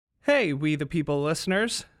Hey, We the People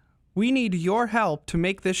listeners. We need your help to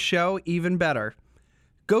make this show even better.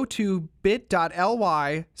 Go to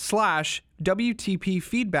bit.ly/WTP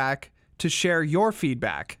feedback to share your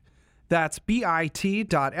feedback. That's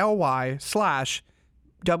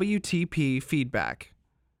bit.ly/WTP feedback.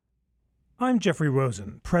 I'm Jeffrey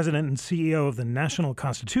Rosen, President and CEO of the National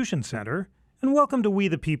Constitution Center, and welcome to We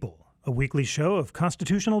the People, a weekly show of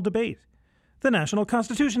constitutional debate. The National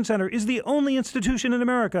Constitution Center is the only institution in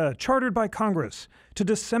America chartered by Congress to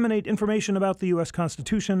disseminate information about the U.S.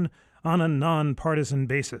 Constitution on a nonpartisan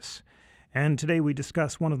basis. And today we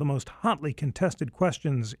discuss one of the most hotly contested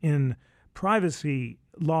questions in privacy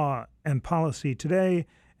law and policy today,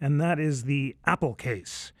 and that is the Apple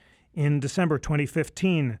case. In December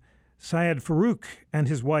 2015, Syed Farook and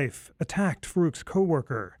his wife attacked Farook's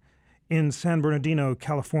coworker in San Bernardino,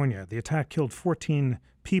 California. The attack killed 14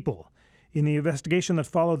 people. In the investigation that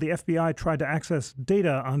followed, the FBI tried to access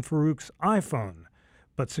data on Farook's iPhone,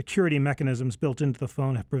 but security mechanisms built into the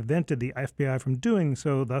phone have prevented the FBI from doing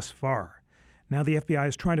so thus far. Now the FBI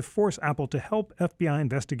is trying to force Apple to help FBI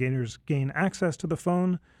investigators gain access to the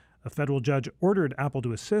phone. A federal judge ordered Apple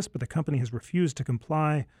to assist, but the company has refused to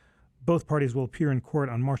comply. Both parties will appear in court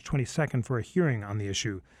on March 22nd for a hearing on the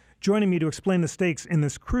issue. Joining me to explain the stakes in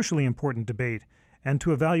this crucially important debate and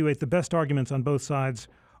to evaluate the best arguments on both sides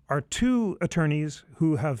are two attorneys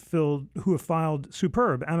who have filed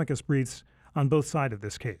superb amicus briefs on both sides of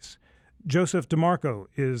this case. Joseph DeMarco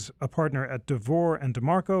is a partner at DeVore and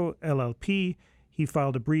DeMarco, LLP. He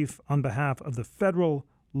filed a brief on behalf of the Federal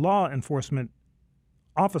Law Enforcement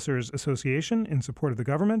Officers Association in support of the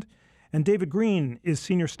government. And David Green is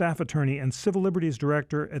senior staff attorney and civil liberties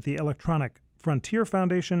director at the Electronic Frontier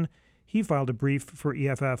Foundation. He filed a brief for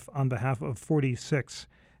EFF on behalf of 46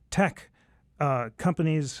 tech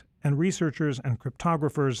companies and researchers and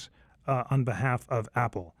cryptographers on behalf of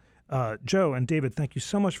Apple. Joe and David, thank you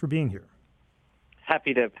so much for being here.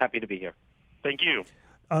 Happy to be here. Thank you.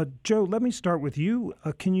 Joe, let me start with you.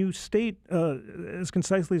 Can you state as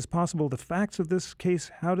concisely as possible the facts of this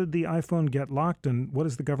case? How did the iPhone get locked, and what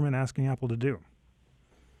is the government asking Apple to do?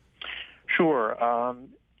 Sure.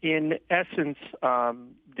 In essence,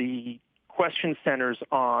 the question centers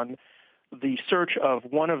on the search of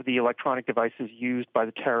one of the electronic devices used by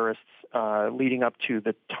the terrorists leading up to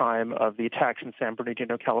the time of the attacks in San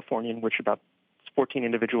Bernardino, California, in which about 14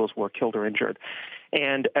 individuals were killed or injured.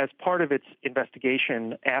 And as part of its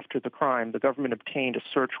investigation after the crime, the government obtained a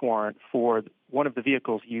search warrant for one of the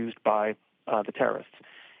vehicles used by the terrorists.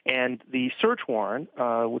 And the search warrant,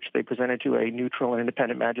 which they presented to a neutral and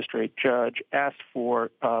independent magistrate judge, asked for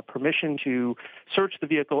permission to search the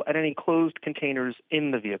vehicle and any closed containers in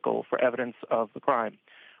the vehicle for evidence of the crime.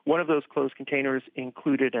 One of those closed containers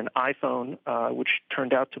included an iPhone, which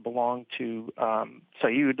turned out to belong to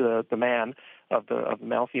Syed, the man of the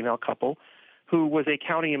male-female couple, who was a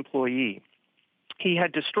county employee. He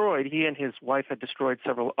and his wife had destroyed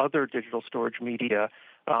several other digital storage media,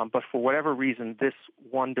 but for whatever reason, this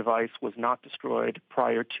one device was not destroyed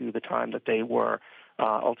prior to the time that they were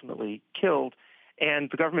ultimately killed.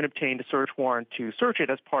 And the government obtained a search warrant to search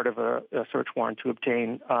it as part of a search warrant to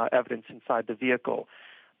obtain evidence inside the vehicle.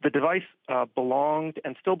 The device belonged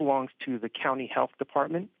and still belongs to the county health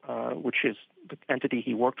department, which is the entity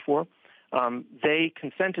he worked for. They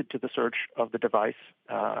consented to the search of the device,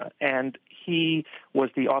 and he was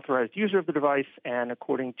the authorized user of the device, and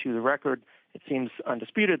according to the record, it seems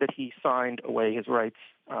undisputed that he signed away his rights,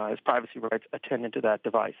 his privacy rights attendant to that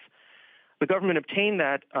device. The government obtained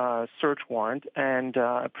that search warrant and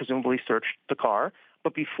presumably searched the car,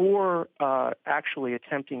 but before actually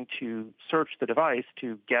attempting to search the device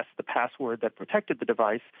to guess the password that protected the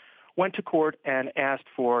device, went to court and asked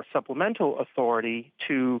for supplemental authority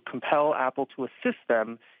to compel Apple to assist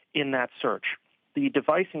them in that search. The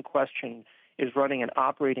device in question is running an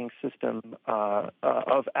operating system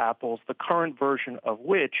of Apple's, the current version of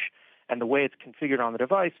which, and the way it's configured on the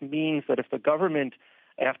device, means that if the government,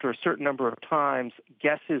 after a certain number of times,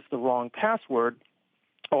 guesses the wrong password,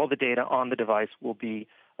 all the data on the device will be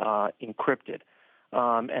encrypted.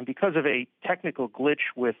 And because of a technical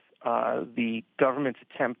glitch with the government's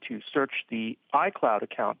attempt to search the iCloud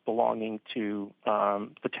account belonging to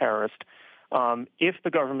the terrorist, if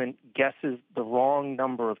the government guesses the wrong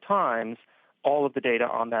number of times, all of the data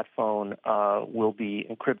on that phone will be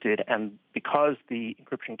encrypted. And because the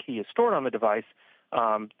encryption key is stored on the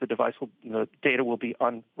data will be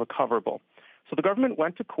unrecoverable. So the government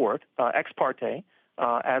went to court ex parte,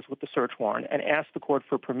 as with the search warrant, and asked the court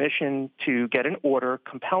for permission to get an order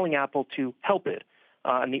compelling Apple to help it.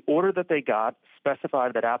 And the order that they got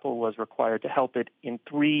specified that Apple was required to help it in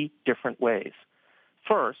 3 different ways.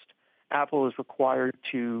 First, Apple is required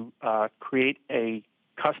to create a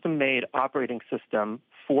custom-made operating system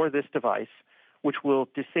for this device, which will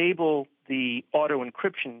disable the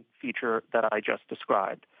auto-encryption feature that I just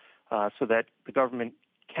described, so that the government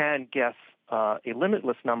can guess a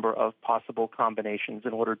limitless number of possible combinations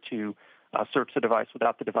in order to search the device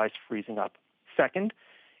without the device freezing up. Second,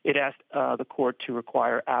 it asked the court to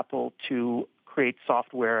require Apple to create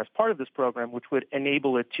software as part of this program which would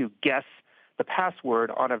enable it to guess the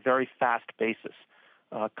password on a very fast basis.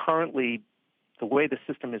 Currently, the way the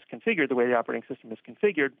system is configured, the way the operating system is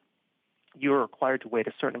configured, you're required to wait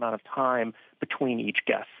a certain amount of time between each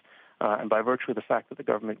guess. And by virtue of the fact that the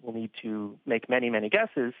government will need to make many, many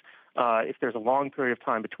guesses, if there's a long period of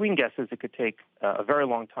time between guesses, it could take a very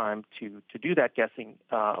long time to do that guessing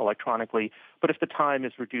electronically. But if the time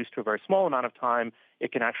is reduced to a very small amount of time,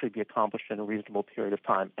 it can actually be accomplished in a reasonable period of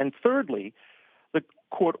time. And thirdly, the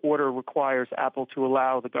court order requires Apple to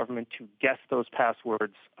allow the government to guess those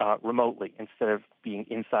passwords remotely instead of being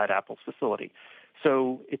inside Apple's facility.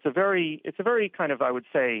 So it's a very kind of, I would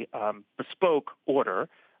say, bespoke order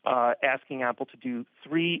asking Apple to do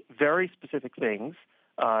three very specific things,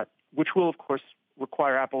 which will, of course,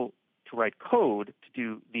 require Apple to write code to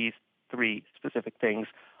do these three specific things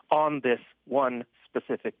on this one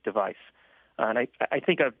specific device. And I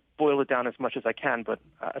think I've boiled it down as much as I can, but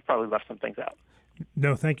I've probably left some things out.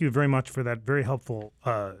 No, thank you very much for that very helpful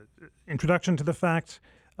introduction to the facts.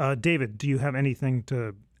 David, do you have anything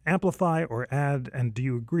to amplify or add, and do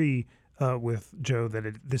you agree with Joe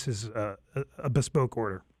that this is a bespoke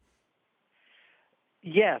order?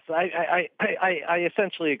 Yes, I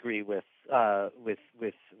essentially agree with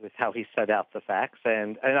how he set out the facts,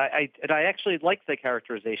 and I actually like the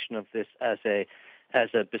characterization of this as a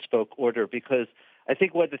bespoke order, because I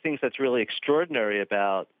think one of the things that's really extraordinary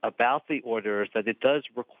about the order is that it does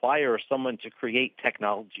require someone to create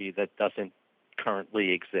technology that doesn't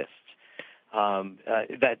currently exist.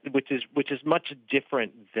 Which is much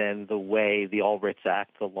different than the way the All Writs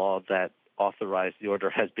Act, the law that authorized the order,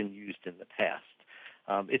 has been used in the past.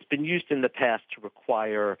 It's been used in the past to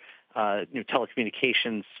require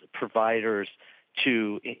telecommunications providers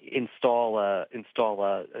to install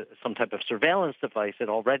some type of surveillance device that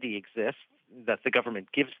already exists that the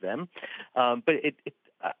government gives them. But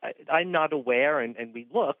I'm not aware, and we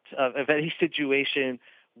looked, of any situation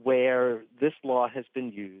where this law has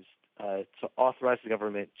been used to authorize the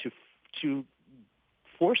government to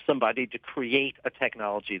force somebody to create a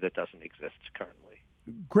technology that doesn't exist currently.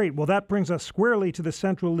 Great. Well, that brings us squarely to the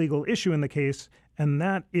central legal issue in the case, and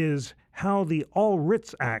that is how the All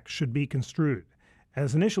Writs Act should be construed.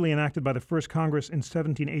 As initially enacted by the first Congress in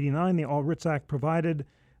 1789, the All Writs Act provided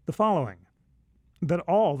the following: that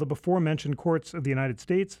all the before-mentioned courts of the United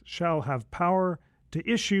States shall have power to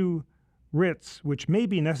issue writs which may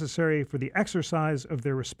be necessary for the exercise of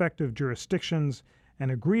their respective jurisdictions and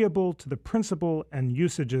agreeable to the principle and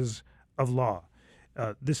usages of law.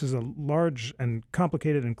 This is a large and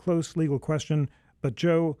complicated and close legal question, but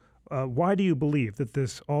Joe, why do you believe that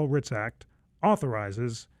this All Writs Act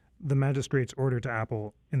authorizes the magistrate's order to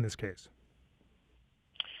Apple in this case?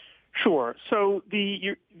 Sure. So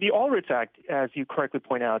the All Writs Act, as you correctly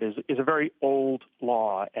point out, is a very old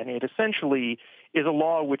law, and it essentially is a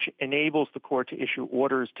law which enables the court to issue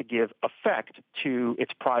orders to give effect to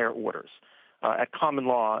its prior orders. At common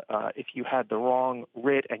law, if you had the wrong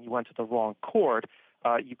writ and you went to the wrong court,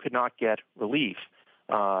 you could not get relief.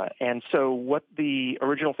 And so what the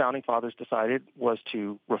original founding fathers decided was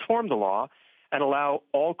to reform the law and allow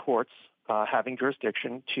all courts having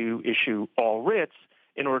jurisdiction to issue all writs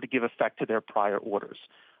in order to give effect to their prior orders.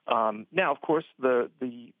 Now, of course, the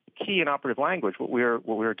key and operative language, what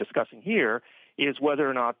we're discussing here, is whether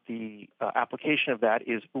or not the application of that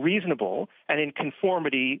is reasonable and in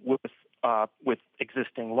conformity with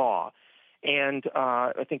existing law. And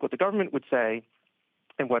I think what the government would say,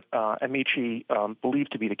 and what Amici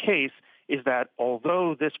believed to be the case, is that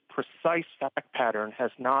although this precise fact pattern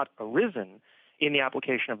has not arisen in the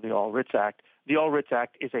application of the All Writs Act, the All Writs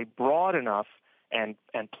Act is a broad enough and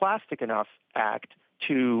plastic enough act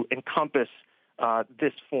to encompass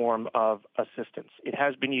this form of assistance. It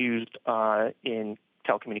has been used in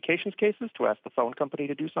telecommunications cases to ask the phone company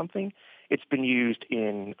to do something. It's been used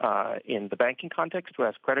in the banking context to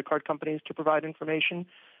ask credit card companies to provide information.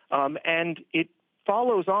 And it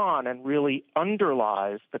follows on and really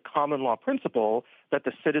underlies the common law principle that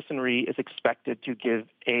the citizenry is expected to give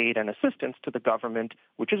aid and assistance to the government,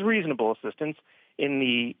 which is reasonable assistance, in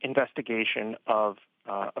the investigation of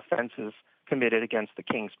offenses committed against the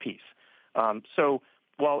king's peace. So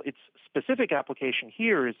while its specific application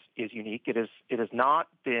here is unique, it has not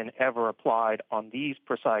been ever applied on these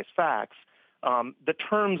precise facts. The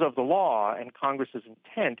terms of the law and Congress's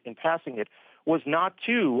intent in passing it was not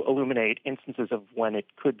to illuminate instances of when it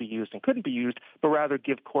could be used and couldn't be used, but rather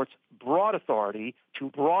give courts broad authority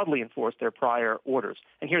to broadly enforce their prior orders.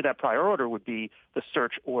 And here that prior order would be the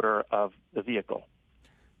search order of the vehicle.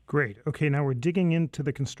 Great. Okay, now we're digging into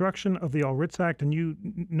the construction of the All Writs Act, and you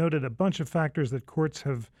noted a bunch of factors that courts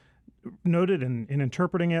have noted in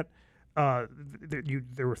interpreting it.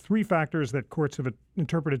 There were three factors that courts have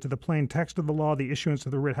interpreted to the plain text of the law. The issuance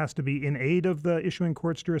of the writ has to be in aid of the issuing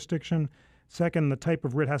court's jurisdiction. Second, the type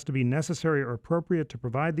of writ has to be necessary or appropriate to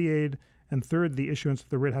provide the aid. And third, the issuance of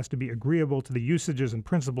the writ has to be agreeable to the usages and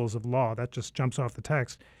principles of law. That just jumps off the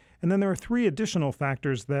text. And then there are three additional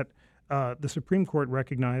factors that the Supreme Court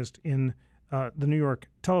recognized in the New York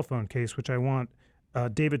telephone case, which I want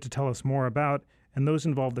David to tell us more about. And those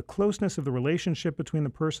involve the closeness of the relationship between the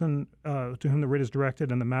person to whom the writ is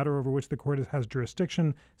directed and the matter over which the court has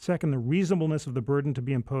jurisdiction. Second, the reasonableness of the burden to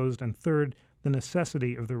be imposed. And third, the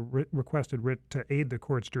necessity of the requested writ to aid the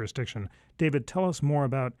court's jurisdiction. David, tell us more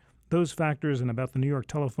about those factors and about the New York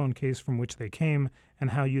telephone case from which they came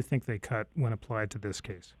and how you think they cut when applied to this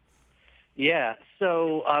case. Yeah,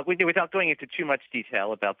 so without going into too much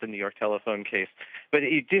detail about the New York telephone case, but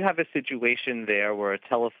you do have a situation there where a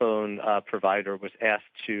telephone provider was asked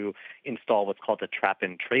to install what's called a trap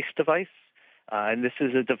and trace device. And this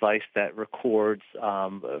is a device that records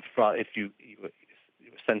if you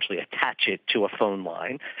essentially attach it to a phone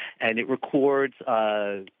line, and it records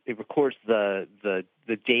the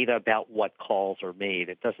data about what calls are made.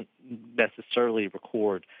 It doesn't necessarily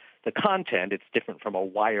record the content. It's different from a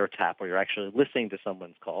wiretap where you're actually listening to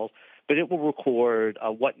someone's calls, but it will record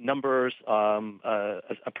what numbers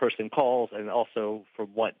a person calls, and also from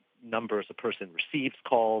what numbers a person receives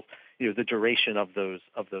calls, the duration of those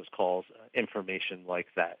calls, information like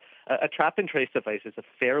that. A trap and trace device is a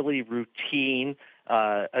fairly routine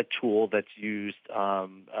a tool that's used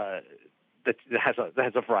that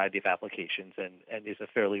has a variety of applications and is a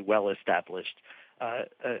fairly well established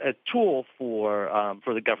a tool for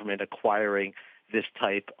the government acquiring this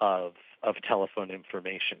type of telephone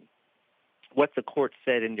information. What the court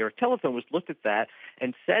said in New York Telephone was looked at that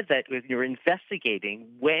and said that if you're investigating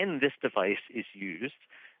when this device is used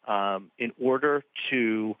in order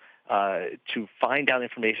to find out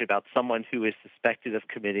information about someone who is suspected of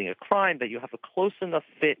committing a crime, that you have a close enough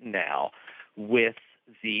fit now with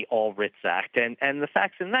the All Writs Act. And the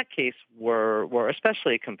facts in that case were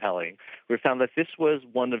especially compelling. We found that this was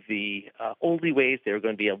one of the only ways they were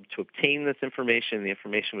going to be able to obtain this information. The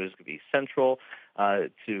information was going to be central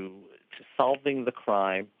to solving the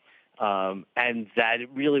crime, and that it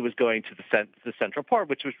really was going to the central part,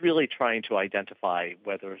 which was really trying to identify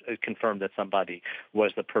whether it confirmed that somebody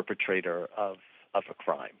was the perpetrator of a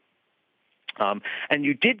crime. And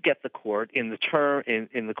you did get the court in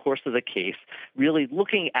the course of the case really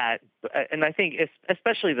looking at, and I think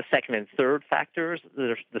especially the second and third factors,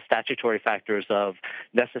 the statutory factors of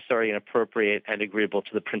necessary and appropriate and agreeable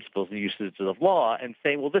to the principles and usages of law, and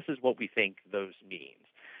saying, well, this is what we think those mean.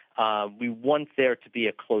 We want there to be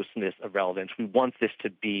a closeness of relevance. We want this to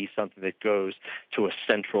be something that goes to a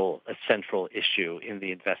central issue in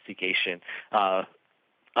the investigation.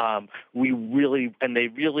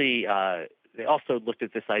 They also looked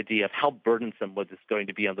at this idea of how burdensome was this going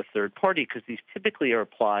to be on the third party, because these typically are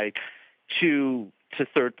applied to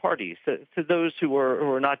third parties, to those who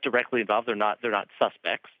are not directly involved. They're not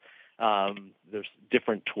suspects. There's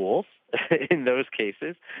different tools in those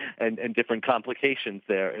cases and different complications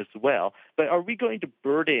there as well. But are we going to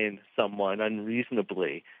burden someone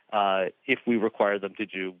unreasonably if we require them to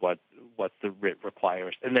do what the writ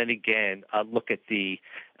requires? And then again, look at the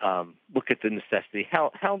necessity.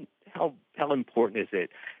 How important is it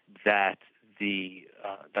that the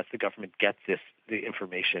government gets the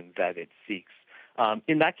information that it seeks?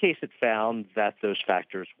 In that case, it found that those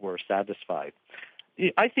factors were satisfied.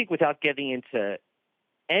 I think without getting into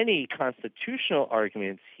any constitutional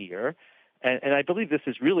arguments here, and I believe this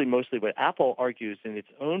is really mostly what Apple argues in its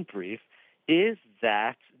own brief, is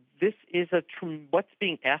that this is what's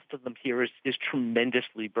being asked of them here is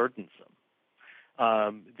tremendously burdensome.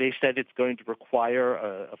 They said it's going to require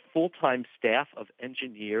a full-time staff of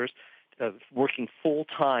engineers working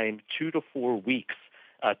full-time 2 to 4 weeks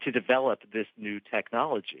to develop this new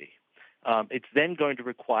technology. It's then going to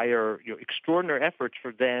require extraordinary efforts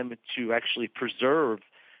for them to actually preserve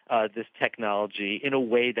this technology in a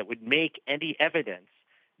way that would make any evidence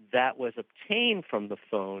that was obtained from the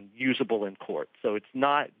phone usable in court. So it's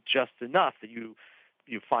not just enough that you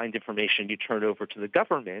you find information, you turn over to the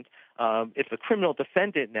government. If a criminal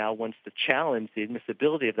defendant now wants to challenge the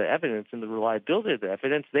admissibility of the evidence and the reliability of the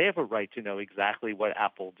evidence, they have a right to know exactly what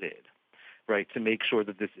Apple did, right, to make sure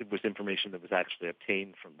that it was information that was actually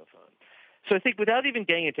obtained from the phone. So I think without even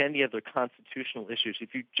getting into any other constitutional issues,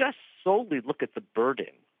 if you just solely look at the burden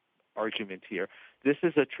argument here, this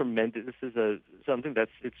is something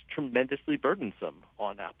it's tremendously burdensome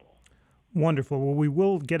on Apple. Wonderful. Well, we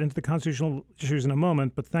will get into the constitutional issues in a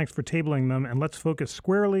moment, but thanks for tabling them, and let's focus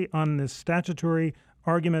squarely on this statutory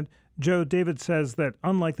argument. Joe, David says that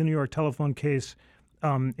unlike the New York telephone case,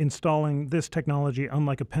 installing this technology,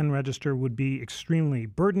 unlike a pen register, would be extremely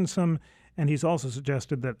burdensome. And he's also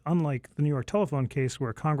suggested that unlike the New York telephone case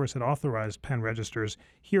where Congress had authorized pen registers,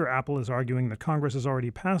 here Apple is arguing that Congress has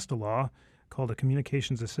already passed a law called a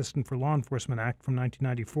Communications Assistant for Law Enforcement Act from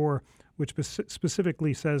 1994, which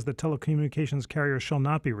specifically says that telecommunications carriers shall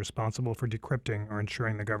not be responsible for decrypting or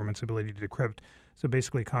ensuring the government's ability to decrypt. So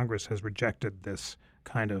basically, Congress has rejected this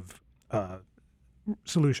kind of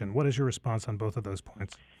solution. What is your response on both of those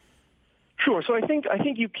points? Sure. So I think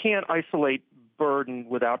you can't isolate burden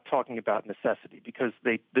without talking about necessity, because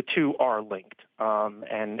the two are linked,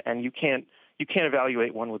 and you can't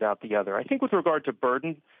evaluate one without the other. I think with regard to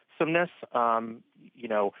burdensomeness,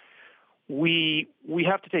 we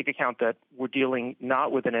have to take account that we're dealing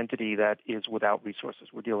not with an entity that is without resources.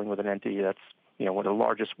 We're dealing with an entity that's one of the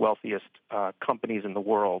largest, wealthiest companies in the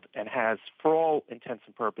world, and has, for all intents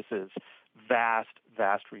and purposes, vast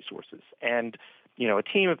resources. And a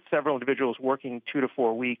team of several individuals working 2 to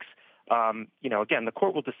 4 weeks. Again, the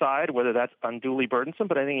court will decide whether that's unduly burdensome,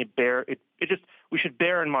 but I think we should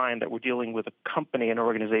bear in mind that we're dealing with a company, an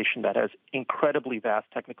organization that has incredibly vast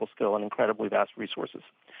technical skill and incredibly vast resources.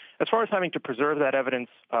 As far as having to preserve that evidence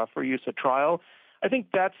for use at trial, I think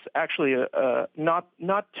that's actually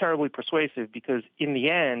not terribly persuasive, because in the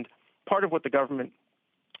end, part of what the government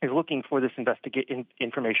is looking for this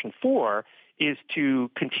information for is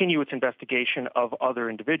to continue its investigation of other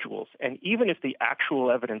individuals. And even if the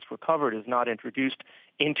actual evidence recovered is not introduced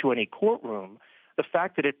into any courtroom, the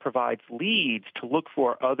fact that it provides leads to look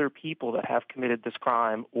for other people that have committed this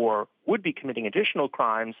crime or would be committing additional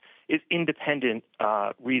crimes is independent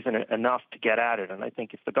reason enough to get at it. And I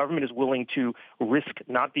think if the government is willing to risk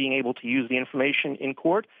not being able to use the information in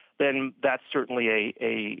court, then that's certainly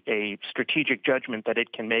a strategic judgment that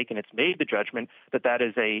it can make, and it's made the judgment that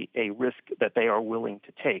is a risk that they are willing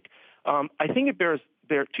to take. I think there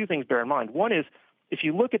are two things to bear in mind. One is, if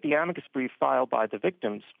you look at the amicus brief filed by the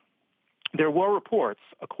victims, there were reports,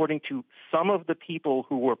 according to some of the people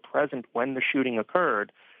who were present when the shooting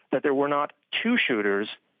occurred, that there were not 2 shooters,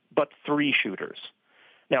 but 3 shooters.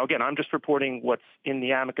 Now, again, I'm just reporting what's in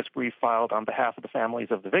the amicus brief filed on behalf of the families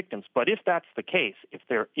of the victims. But if that's the case, if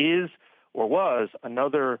there is or was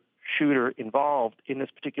another shooter involved in this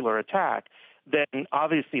particular attack, then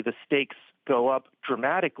obviously the stakes go up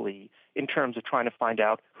dramatically in terms of trying to find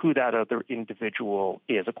out who that other individual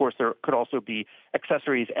is. Of course, there could also be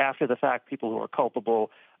accessories after the fact, people who are culpable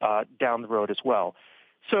down the road as well.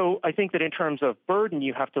 So I think that in terms of burden,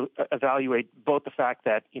 you have to evaluate both the fact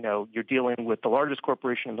that, you're dealing with the largest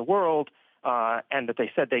corporation in the world, and that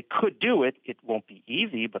they said they could do it. It won't be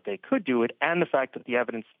easy, but they could do it. And the fact that the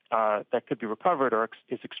evidence that could be recovered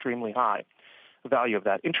is extremely high, the value of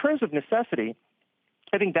that. In terms of necessity,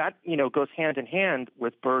 I think that, goes hand in hand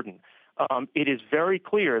with burden. It is very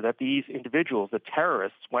clear that these individuals, the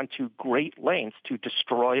terrorists, went to great lengths to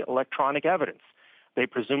destroy electronic evidence. They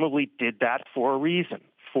presumably did that for a reason.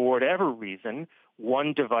 For whatever reason,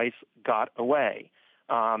 one device got away.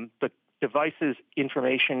 The device's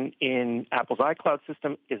information in Apple's iCloud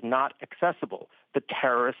system is not accessible. The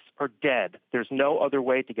terrorists are dead. There's no other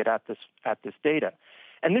way to get at this data.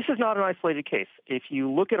 And this is not an isolated case. If you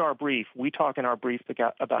look at our brief, we talk in our brief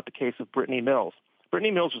about the case of Brittany Mills.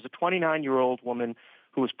 Brittany Mills was a 29-year-old woman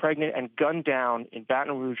who was pregnant and gunned down in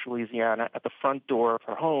Baton Rouge, Louisiana, at the front door of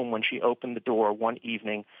her home when she opened the door one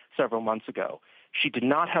evening several months ago. She did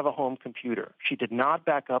not have a home computer. She did not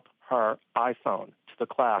back up her iPhone to the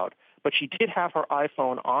cloud, but she did have her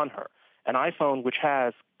iPhone on her, an iPhone which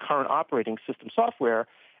has current operating system software.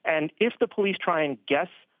 And if the police try and guess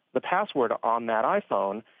the password on that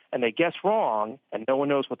iPhone, and they guess wrong, and no one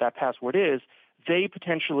knows what that password is, they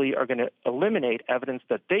potentially are going to eliminate evidence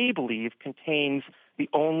that they believe contains the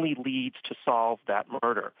only leads to solve that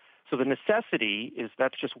murder. So the necessity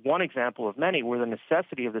that's just one example of many where the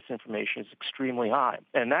necessity of this information is extremely high.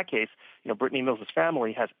 And in that case, Brittany Mills'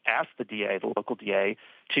 family has asked the DA, the local DA,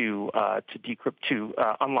 to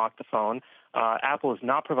unlock the phone. Apple is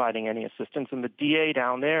not providing any assistance, and the DA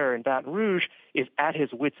down there in Baton Rouge is at his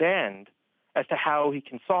wit's end as to how he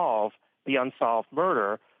can solve the unsolved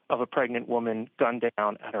murder of a pregnant woman gunned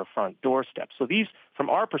down at her front doorstep. So these, from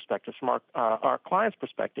our perspective, from our client's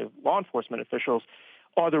perspective, law enforcement officials,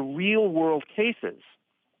 are the real-world cases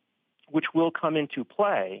which will come into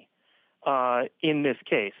play in this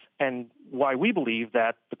case, and why we believe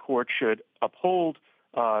that the court should uphold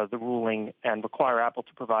the ruling and require Apple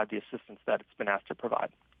to provide the assistance that it's been asked to provide.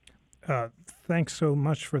 Thanks so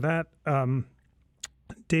much for that.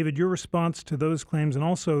 David, your response to those claims and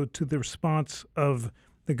also to the response of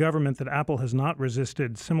the government that Apple has not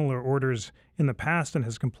resisted similar orders in the past and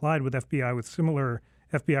has complied with FBI with similar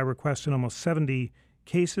FBI requests in almost 70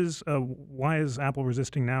 cases. Why is Apple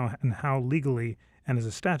resisting now, and how legally and as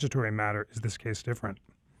a statutory matter is this case different?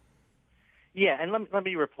 Yeah, and let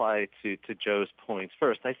me reply to Joe's points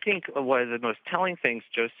first. I think one of the most telling things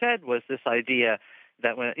Joe said was this idea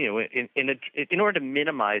that when in order to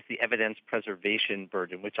minimize the evidence preservation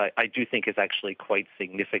burden, which I do think is actually quite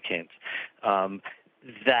significant,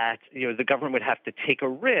 that the government would have to take a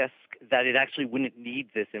risk that it actually wouldn't need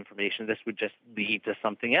this information. This would just lead to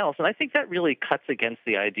something else. And I think that really cuts against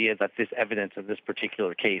the idea that this evidence in this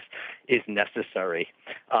particular case is necessary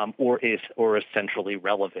or is centrally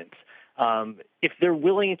relevant. If they're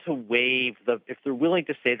willing to if they're willing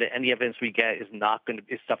to say that any evidence we get is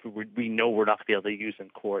stuff we know we're not going to be able to use in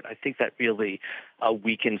court, I think that really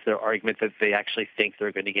weakens their argument that they actually think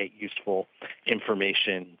they're going to get useful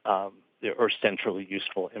information or centrally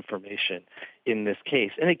useful information in this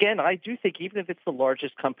case. And again, I do think even if it's the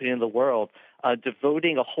largest company in the world,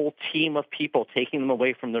 devoting a whole team of people, taking them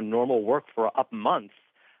away from their normal work for a month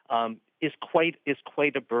is quite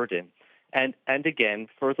a burden. And again,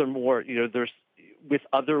 furthermore, there's with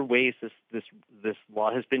other ways this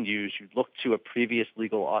law has been used. You look to a previous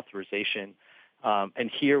legal authorization,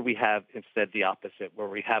 and here we have instead the opposite, where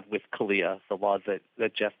we have with CALEA, the law that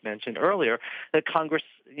Jeff mentioned earlier, that Congress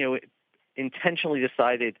intentionally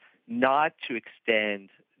decided not to extend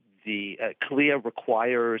the CALEA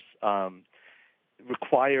requires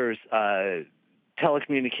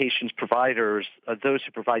telecommunications providers, those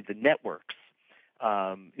who provide the networks,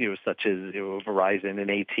 such as Verizon and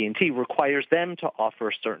AT&T, requires them to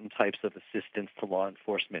offer certain types of assistance to law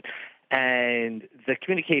enforcement. And the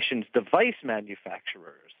communications device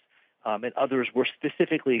manufacturers and others were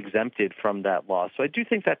specifically exempted from that law. So I do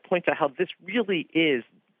think that points out how this really is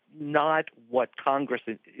not what Congress,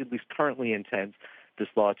 at least currently, intends this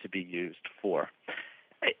law to be used for.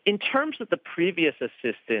 In terms of the previous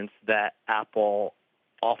assistance that Apple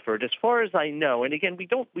offered, as far as I know, and again, we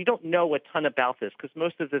don't know a ton about this because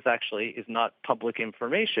most of this actually is not public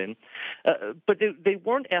information, but they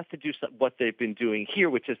weren't asked to do what they've been doing here,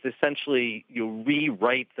 which is essentially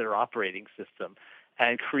rewrite their operating system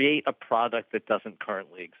and create a product that doesn't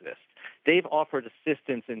currently exist. They've offered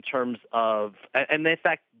assistance in terms of, and they in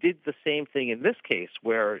fact did the same thing in this case,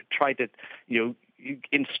 where tried to,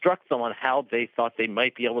 instruct them on how they thought they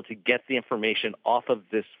might be able to get the information off of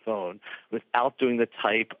this phone without doing the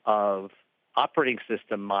type of operating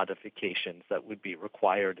system modifications that would be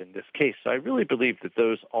required in this case. So I really believe that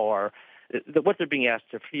that what they're being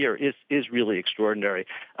asked to here is really extraordinary.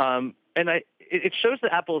 It shows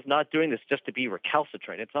that Apple is not doing this just to be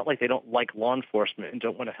recalcitrant. It's not like they don't like law enforcement and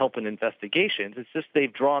don't want to help in investigations. It's just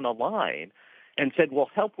they've drawn a line and said,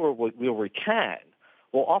 we'll help where we can.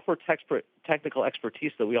 We'll offer technical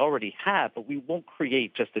expertise that we already have, but we won't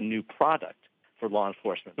create just a new product for law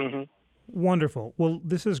enforcement. Mm-hmm. Wonderful. Well,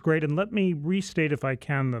 this is great. And let me restate, if I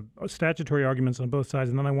can, the statutory arguments on both sides.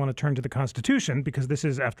 And then I want to turn to the Constitution, because this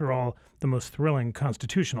is, after all, the most thrilling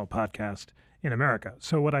constitutional podcast in America.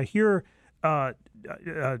 So what I hear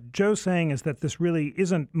Joe saying is that this really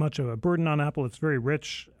isn't much of a burden on Apple. It's very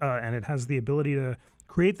rich, and it has the ability to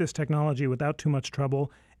create this technology without too much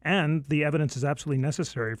trouble. And the evidence is absolutely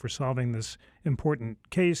necessary for solving this important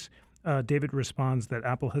case. David responds that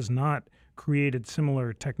Apple has not created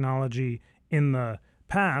similar technology in the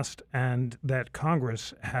past, and that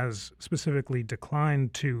Congress has specifically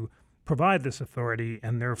declined to provide this authority,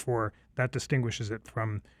 and therefore that distinguishes it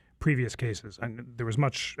from previous cases. And there was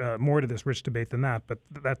much more to this rich debate than that, but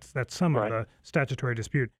that's some of the statutory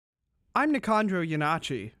dispute. I'm Nicandro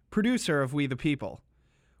Iannacci, producer of We the People.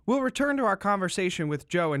 We'll return to our conversation with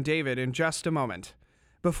Joe and David in just a moment.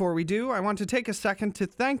 Before we do, I want to take a second to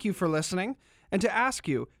thank you for listening and to ask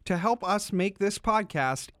you to help us make this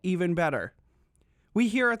podcast even better. We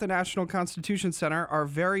here at the National Constitution Center are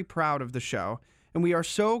very proud of the show, and we are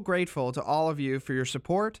so grateful to all of you for your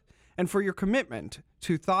support and for your commitment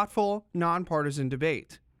to thoughtful, nonpartisan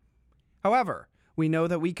debate. However, we know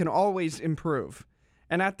that we can always improve,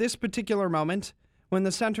 and at this particular moment, when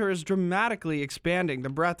the center is dramatically expanding the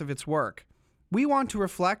breadth of its work, We want to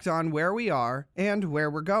reflect on where we are and where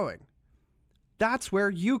we're going. That's where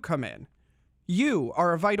you come in. You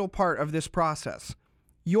are a vital part of this process.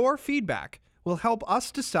 Your feedback will help us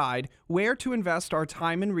decide where to invest our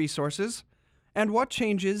time and resources, and what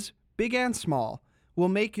changes, big and small, will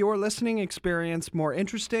make your listening experience more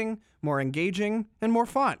interesting, more engaging, and more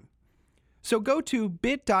fun. So go to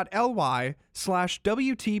bit.ly/WTP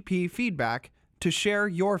feedback to share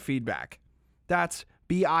your feedback. That's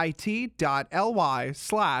bit.ly/WTP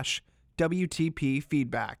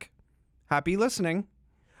feedback. Happy listening.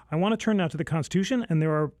 I want to turn now to the Constitution, and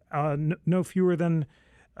there are no fewer than,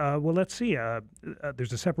 let's see.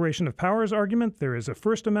 There's a separation of powers argument. There is a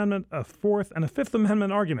First Amendment, a Fourth, and a Fifth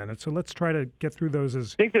Amendment argument. And so let's try to get through those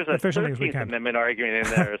as efficiently as we can. I think there's a 13th Amendment argument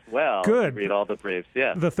in there as well. Good. Read all the briefs,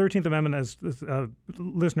 yeah. The 13th Amendment, as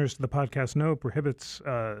listeners to the podcast know, prohibits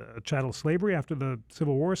chattel slavery after the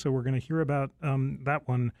Civil War, so we're going to hear about that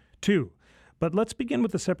one too. But let's begin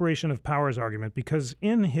with the separation of powers argument, because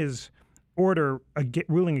in his order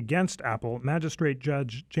ruling against Apple, Magistrate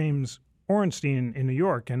Judge James Orenstein in New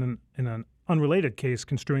York, and in an unrelated case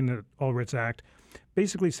construing the All Writs Act,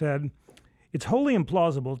 basically said, it's wholly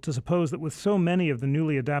implausible to suppose that with so many of the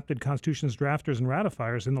newly adapted Constitution's drafters and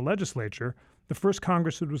ratifiers in the legislature, the first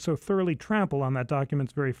Congress would so thoroughly trample on that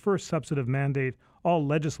document's very first substantive mandate, all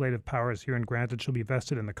legislative powers herein granted shall be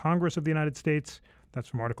vested in the Congress of the United States. That's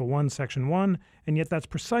from Article 1, Section 1, and yet that's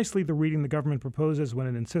precisely the reading the government proposes when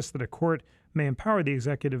it insists that a court may empower the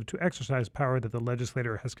executive to exercise power that the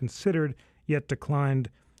legislator has considered yet declined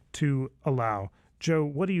to allow. Joe,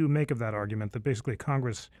 what do you make of that argument that basically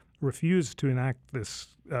Congress refused to enact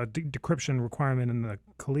this decryption requirement in the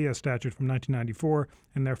CALEA statute from 1994,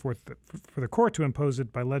 and therefore for the court to impose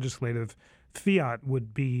it by legislative fiat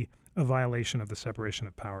would be a violation of the separation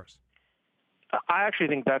of powers? I actually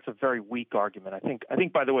think that's a very weak argument. I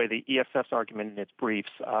think, by the way, the ESF's argument in its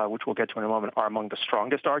briefs, which we'll get to in a moment, are among the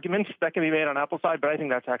strongest arguments that can be made on Apple's side. But I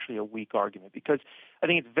think that's actually a weak argument, because I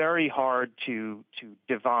think it's very hard to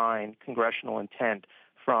divine congressional intent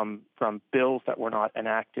from bills that were not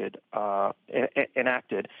enacted. And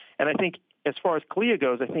I think, as far as CALEA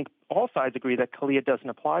goes, I think all sides agree that CALEA doesn't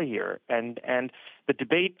apply here. And the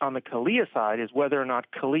debate on the CALEA side is whether or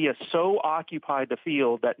not CALEA so occupied the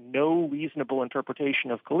field that no reasonable interpretation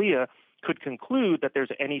of CALEA could conclude that there's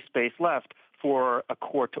any space left for a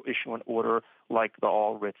court to issue an order like the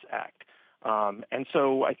All Writs Act. And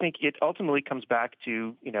so I think it ultimately comes back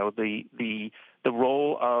to, the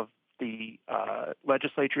role of the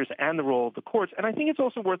legislatures and the role of the courts. And I think it's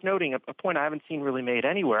also worth noting a point I haven't seen really made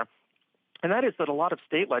anywhere, and that is that a lot of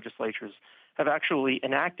state legislatures have actually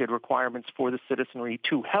enacted requirements for the citizenry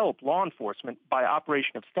to help law enforcement by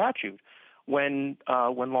operation of statute when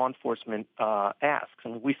law enforcement asks.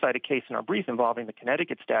 And we cite a case in our brief involving the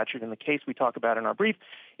Connecticut statute, and the case we talk about in our brief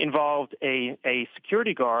involved a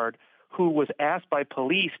security guard who was asked by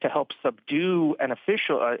police to help subdue an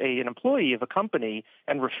employee of a company,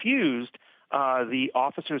 and refused the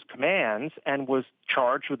officer's commands, and was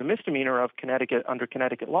charged with a misdemeanor of under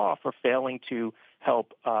Connecticut law for failing to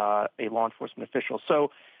help a law enforcement official.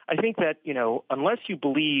 So I think that, unless you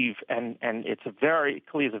believe, and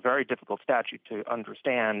CALEA is a very difficult statute to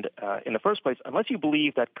understand in the first place, unless you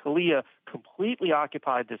believe that CALEA completely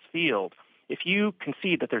occupied this field, if you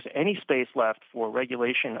concede that there's any space left for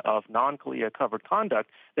regulation of non-CALEA covered conduct,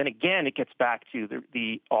 then again it gets back to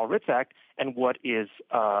the All Writs Act and what is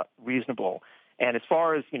reasonable. And as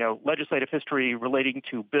far as legislative history relating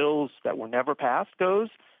to bills that were never passed goes,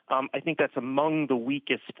 I think that's among the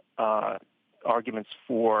weakest arguments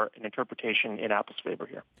for an interpretation in Apple's favor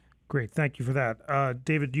here. Great. Thank you for that.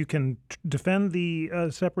 David, you can defend the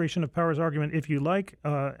separation of powers argument if you like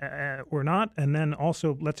or not. And then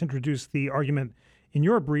also let's introduce the argument in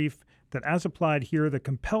your brief that as applied here, the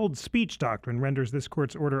compelled speech doctrine renders this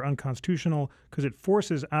court's order unconstitutional because it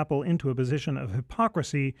forces Apple into a position of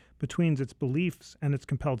hypocrisy between its beliefs and its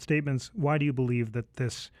compelled statements. Why do you believe that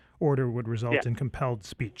this order would result in compelled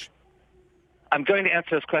speech? I'm going to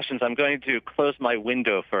answer those questions. I'm going to close my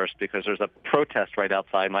window first because there's a protest right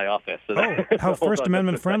outside my office. So how First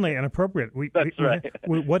Amendment friendly and appropriate. That's right.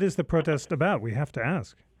 What is the protest about? We have to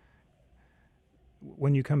ask.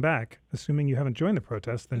 When you come back, assuming you haven't joined the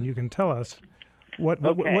protest, then you can tell us what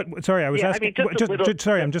sorry, I was asking.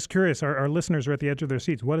 Sorry, I'm just curious. Our listeners are at the edge of their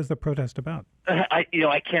seats. What is the protest about?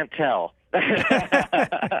 I can't tell. Okay,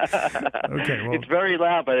 well, It's very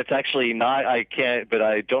loud, but it's actually not. I can't, but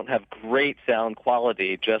I don't have great sound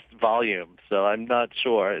quality, just volume. So I'm not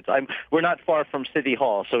sure. We're not far from City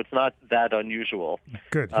Hall, so it's not that unusual.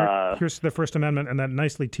 good. Here's the First Amendment, and that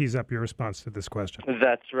nicely tees up your response to this question.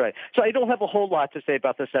 That's right. So I don't have a whole lot to say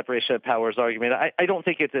about the separation of powers argument. I don't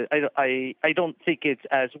think it's I don't think it's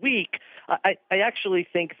as weak. I actually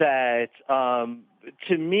think that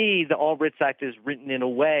to me the All Writs Act is written in a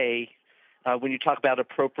way. When you talk about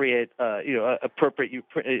appropriate, agreeable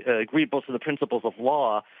to the principles of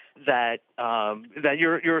law, that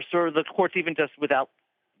you're sort of the courts, even just without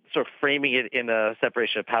sort of framing it in a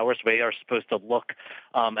separation of powers way, are supposed to look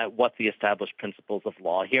at what the established principles of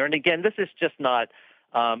law here. And again, this is just not.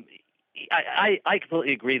 I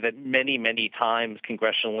completely agree that many times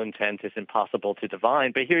congressional intent is impossible to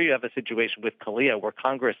divine, but here you have a situation with CALEA where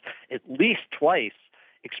Congress at least twice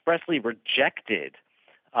expressly rejected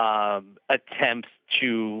attempts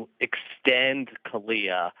to extend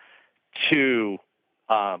CALEA to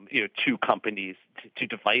to companies, to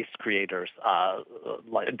device creators,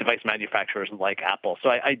 device manufacturers like Apple. So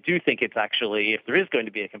I do think it's actually, if there is going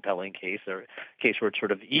to be a compelling case or a case where it's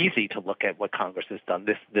sort of easy to look at what Congress has done,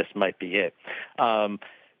 this might be it.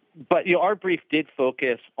 But our brief did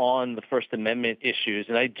focus on the First Amendment issues,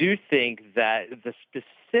 and I do think that the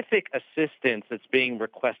specific assistance that's being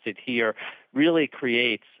requested here really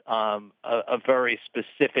creates a very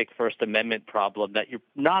specific First Amendment problem that you're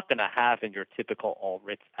not going to have in your typical All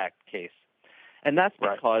Writs Act case. And that's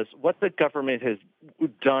because what the government has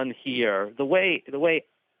done here, the way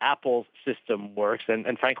Apple's system works,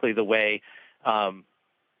 and frankly the way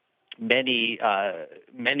many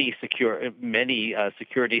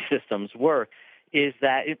security systems work, is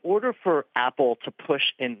that in order for Apple to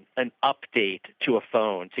push an update to a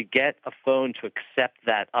phone, to get a phone to accept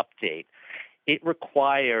that update,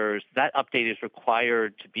 that update is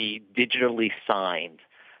required to be digitally signed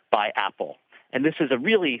by Apple. And this is a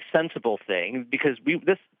really sensible thing because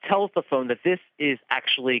this tells the phone that this update's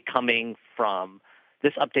actually coming from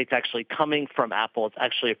Apple. It's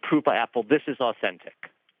actually approved by Apple. This is authentic.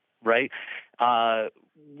 Right?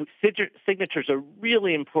 Signatures are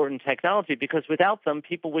really important technology because without them,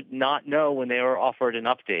 people would not know when they were offered an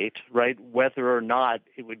update, right, whether or not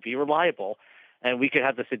it would be reliable. And we could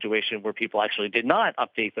have the situation where people actually did not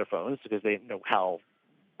update their phones because they didn't know how,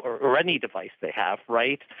 or any device they have,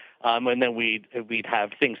 right? And then we'd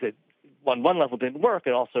have things that on one level didn't work.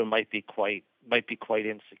 It also might be quite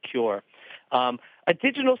insecure. A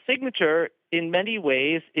digital signature, in many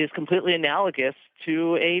ways, is completely analogous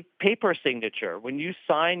to a paper signature. When you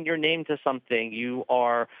sign your name to something, you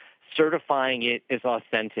are certifying it as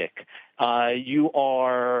authentic. You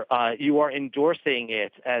are endorsing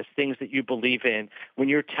it as things that you believe in. When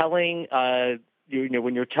you're telling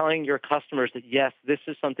when you're telling your customers that yes, this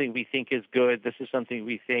is something we think is good, this is something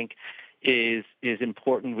we think is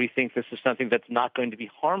important, we think this is something that's not going to be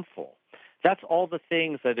harmful. That's all the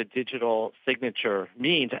things that a digital signature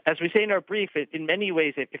means. As we say in our brief, in many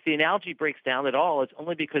ways, if the analogy breaks down at all, it's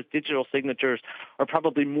only because digital signatures are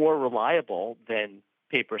probably more reliable than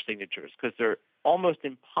paper signatures because they're almost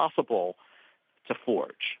impossible to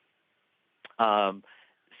forge.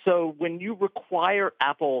 So when you require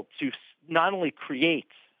Apple to not only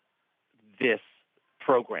create this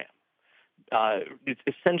program, it's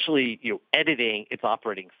essentially editing its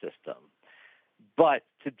operating system, but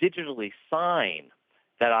to digitally sign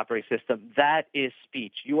that operating system, that is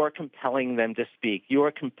speech. You are compelling them to speak. You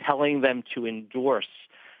are compelling them to endorse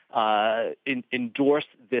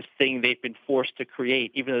this thing they've been forced to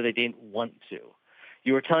create, even though they didn't want to.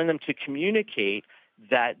 You are telling them to communicate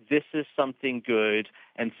that this is something good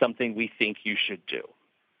and something we think you should do.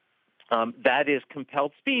 That is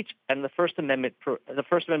compelled speech, and the First Amendment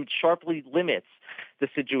sharply limits the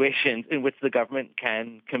situations in which the government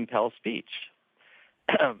can compel speech.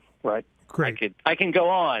 Right. Great. I can go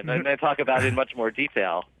on and talk about it in much more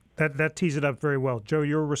detail. That tees it up very well. Joe,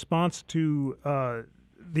 your response to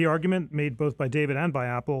the argument made both by David and by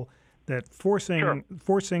Apple that forcing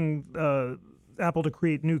Apple to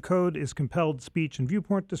create new code is compelled speech and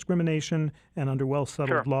viewpoint discrimination, and under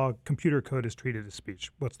well-settled law, computer code is treated as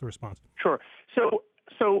speech. What's the response? Sure.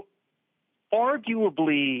 So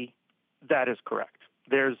arguably that is correct.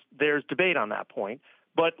 There's debate on that point,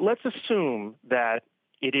 but let's assume that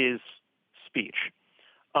it is speech.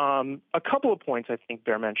 A couple of points I think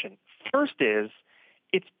bear mention. First is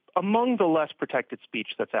it's among the less protected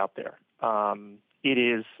speech that's out there. It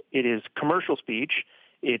is commercial speech.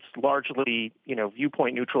 It's largely,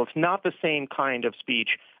 viewpoint neutral. It's not the same kind of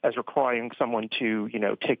speech as requiring someone to,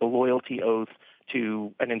 take a loyalty oath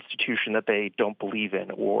to an institution that they don't believe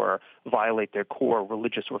in or violate their core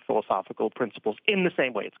religious or philosophical principles in the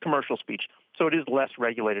same way. It's commercial speech, so it is less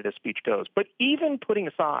regulated as speech goes. But even putting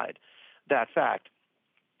aside that fact,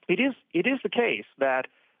 it is the case that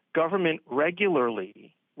government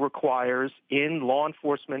regularly requires, in law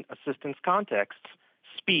enforcement assistance contexts,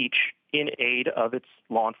 speech in aid of its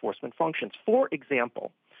law enforcement functions. For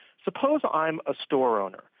example, suppose I'm a store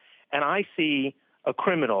owner and I see a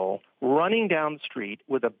criminal running down the street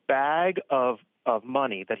with a bag of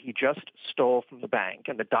money that he just stole from the bank,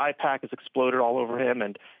 and the dye pack has exploded all over him,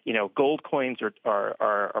 and gold coins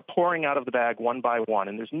are pouring out of the bag one by one.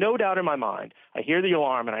 And there's no doubt in my mind, I hear the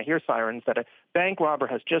alarm and I hear sirens, that a bank robber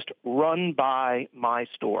has just run by my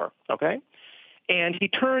store. Okay, and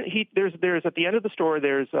there's at the end of the store,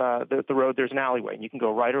 there's the road, there's an alleyway, and you can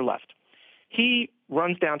go right or left. He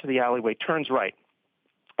runs down to the alleyway, turns right,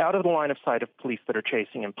 out of the line of sight of police that are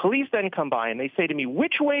chasing him. Police then come by and they say to me,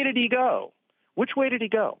 "Which way did he go? Which way did he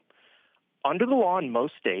go?" Under the law in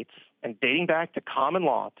most states, and dating back to common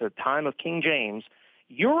law, to the time of King James,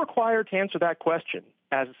 you're required to answer that question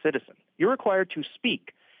as a citizen. You're required to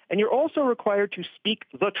speak. And you're also required to speak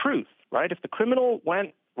the truth, right? If the criminal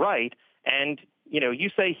went right and, you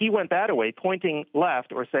say he went that way, pointing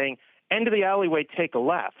left, or saying, "End of the alleyway, take a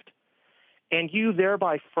left," and you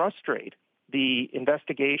thereby frustrate the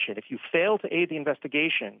investigation, if you fail to aid the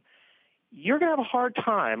investigation, you're going to have a hard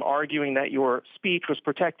time arguing that your speech was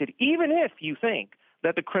protected, even if you think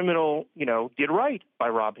that the criminal, did right by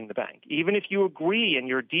robbing the bank. Even if you agree in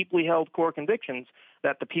your deeply held core convictions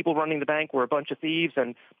that the people running the bank were a bunch of thieves,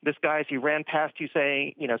 and this guy, as he ran past you,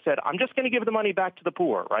 said, "I'm just going to give the money back to the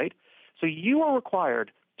poor," right? So you are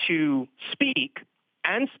required to speak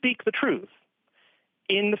and speak the truth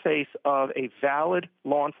in the face of a valid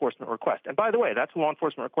law enforcement request. And by the way, that's a law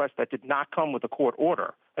enforcement request that did not come with a court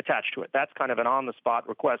order attached to it. That's kind of an on-the-spot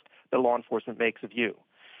request that law enforcement makes of you.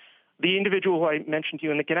 The individual who I mentioned to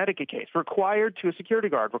you in the Connecticut case, required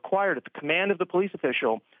at the command of the police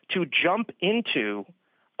official, to jump into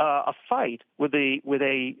a fight with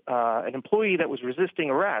an employee that was resisting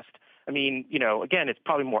arrest. I mean, again, it's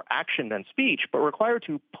probably more action than speech, but required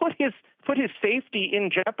to put his safety in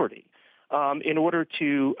jeopardy in order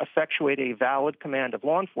to effectuate a valid command of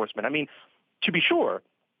law enforcement. I mean, to be sure,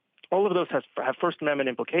 all of those have First Amendment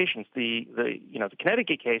implications. The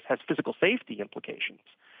Connecticut case has physical safety implications.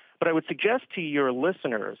 But I would suggest to your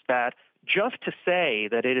listeners that just to say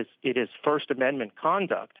that it is First Amendment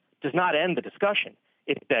conduct does not end the discussion.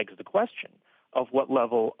 It begs the question of what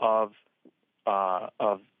level of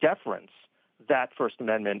deference that First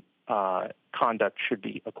Amendment conduct should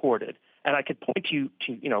be accorded. And I could point you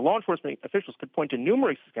to, law enforcement officials could point to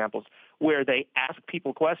numerous examples where they ask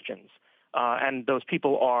people questions, and those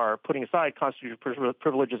people are, putting aside constitutional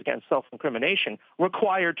privileges against self-incrimination,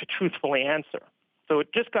 required to truthfully answer. So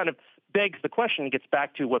it just kind of begs the question and gets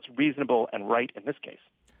back to what's reasonable and right in this case.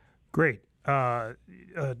 Great.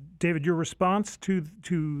 David, your response to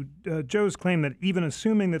Joe's claim that even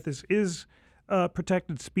assuming that this is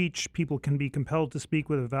protected speech, people can be compelled to speak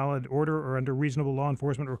with a valid order or under reasonable law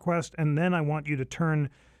enforcement request. And then I want you to turn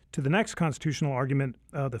to the next constitutional argument,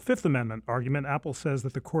 the Fifth Amendment argument. Apple says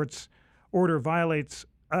that the court's order violates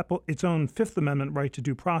its own Fifth Amendment right to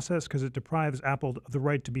due process because it deprives Apple of the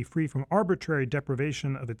right to be free from arbitrary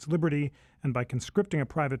deprivation of its liberty, and by conscripting a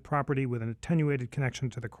private property with an attenuated connection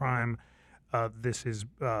to the crime, this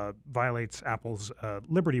violates Apple's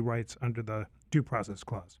liberty rights under the Due Process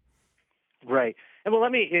Clause. Right. And well,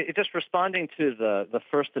 just responding to the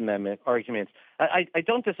First Amendment arguments, I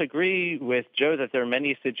don't disagree with Joe that there are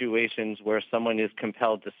many situations where someone is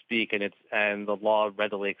compelled to speak and the law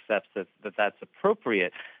readily accepts that that's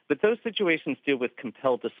appropriate. But those situations deal with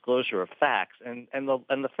compelled disclosure of facts, and under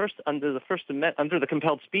the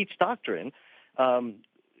compelled speech doctrine,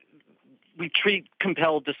 we treat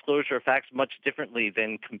compelled disclosure of facts much differently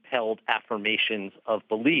than compelled affirmations of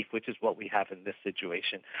belief, which is what we have in this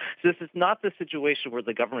situation. So this is not the situation where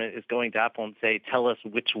the government is going to Apple and say, "Tell us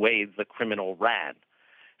which way the criminal ran,"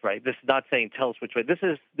 right? This is not saying, "Tell us which way." This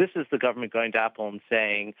is the government going to Apple and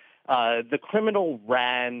saying, "The criminal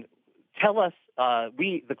ran. Tell us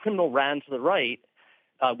the criminal ran to the right.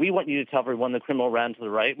 We want you to tell everyone the criminal ran to the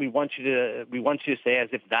right. We want you to say as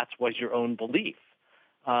if that was your own belief."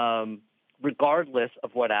 Regardless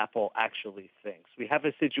of what Apple actually thinks. We have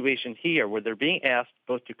a situation here where they're being asked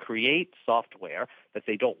both to create software that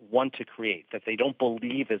they don't want to create, that they don't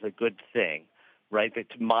believe is a good thing, right? But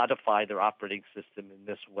to modify their operating system in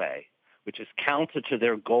this way, which is counter to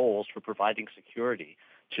their goals for providing security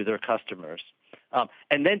to their customers.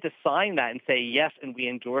 And then to sign that and say, yes, and we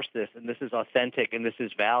endorse this, and this is authentic, and this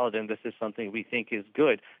is valid, and this is something we think is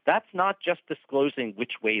good, that's not just disclosing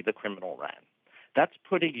which way the criminal ran. That's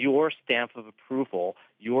putting your stamp of approval,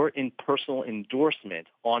 your personal endorsement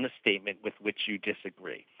on a statement with which you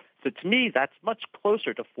disagree. So to me, that's much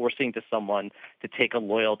closer to forcing someone to take a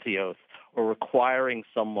loyalty oath or requiring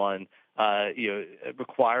someone to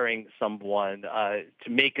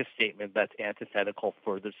make a statement that's antithetical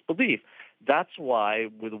for this belief. That's why,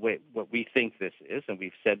 what we think this is, and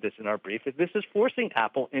we've said this in our brief, is this is forcing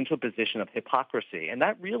Apple into a position of hypocrisy, and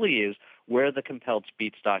that really is where the compelled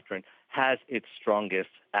speech doctrine has its strongest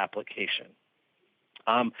application.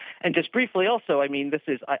 And just briefly also, I mean,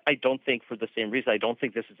 I don't think, for the same reason, I don't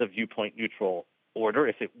think this is a viewpoint neutral order.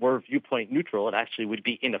 If it were viewpoint neutral, it actually would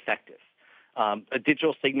be ineffective. A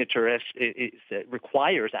digital signature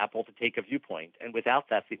requires Apple to take a viewpoint, and without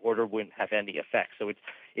that, the order wouldn't have any effect. So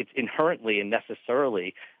it's inherently and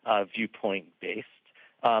necessarily viewpoint-based.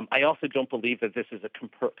 I also don't believe that this is a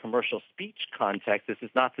commercial speech context. This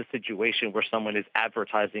is not the situation where someone is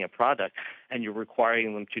advertising a product and you're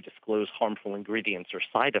requiring them to disclose harmful ingredients or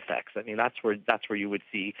side effects. I mean, that's where you would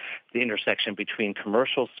see the intersection between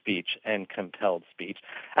commercial speech and compelled speech.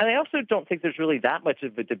 And I also don't think there's really that much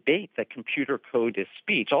of a debate that computer code is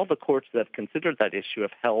speech. All the courts that have considered that issue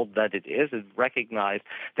have held that it is, and recognized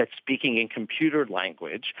that speaking in computer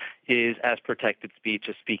language is as protected speech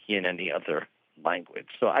as speaking in any other language.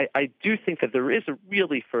 So I do think that there is a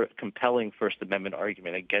really compelling First Amendment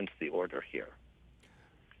argument against the order here.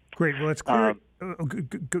 Great. Well, it's clear.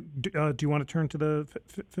 Do you want to turn to the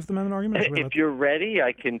Fifth Amendment argument? If you're ready,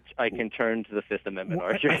 I can turn to the Fifth Amendment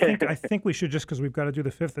argument. I think we should, just because we've got to do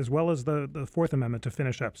the Fifth as well as the Fourth Amendment to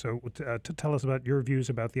finish up. So to tell us about your views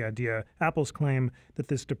about the idea, Apple's claim that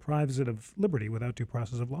this deprives it of liberty without due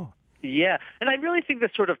process of law. Yeah, and I really think this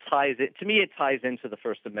sort of ties it. To me, it ties into the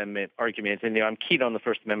First Amendment argument, and I'm keen on the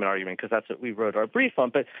First Amendment argument because that's what we wrote our brief on.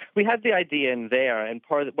 But we had the idea in there, and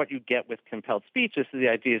part of what you get with compelled speech is the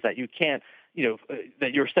idea is that you can't,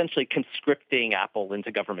 that you're essentially conscripting Apple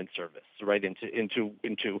into government service, right? Into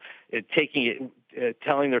taking it,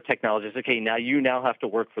 telling their technologists, okay, now you have to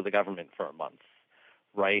work for the government for a month,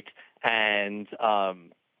 right? And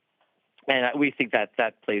we think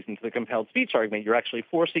that plays into the compelled speech argument. You're actually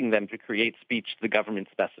forcing them to create speech to the government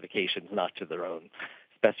specifications, not to their own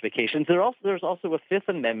specifications. There's also a Fifth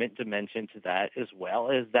Amendment dimension to that as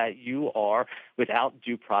well, is that you are, without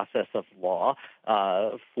due process of law,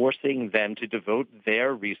 forcing them to devote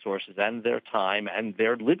their resources and their time and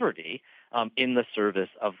their liberty in the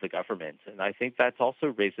service of the government. And I think that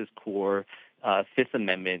also raises core Fifth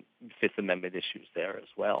Amendment issues there as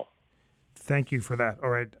well. Thank you for that. All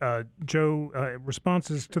right, Joe,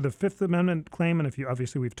 responses to the Fifth Amendment claim, and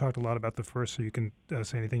obviously we've talked a lot about the first, so you can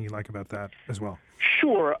say anything you like about that as well.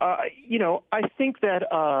 Sure. I think that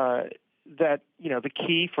the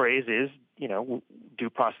key phrase is due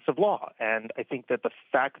process of law, and I think that the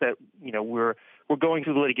fact that we're going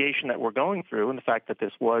through the litigation that we're going through, and the fact that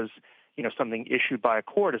this was something issued by a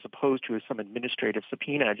court as opposed to some administrative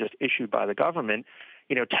subpoena just issued by the government,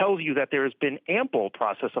 tells you that there has been ample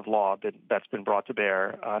process of law that's been brought to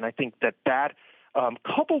bear. And I think that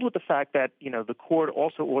coupled with the fact that, the court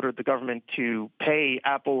also ordered the government to pay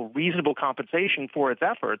Apple reasonable compensation for its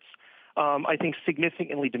efforts, I think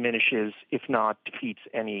significantly diminishes, if not defeats,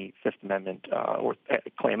 any Fifth Amendment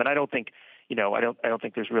claim. And I don't think, I don't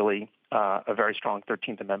think there's really a very strong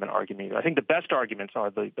 13th Amendment argument either. I think the best arguments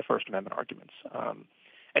are the First Amendment arguments.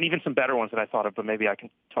 And even some better ones that I thought of, but maybe I can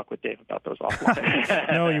talk with Dave about those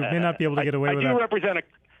offline. No, you may not be able to get away with that.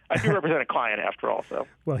 I do represent a client after all. So.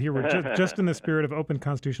 Well, here we're just in the spirit of open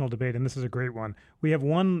constitutional debate, and this is a great one. We have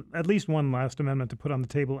at least one last amendment to put on the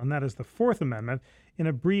table, and that is the Fourth Amendment. In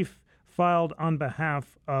a brief filed on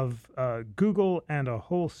behalf of Google and a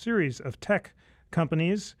whole series of tech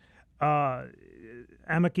companies,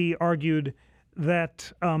 amici argued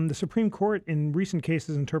that the Supreme Court, in recent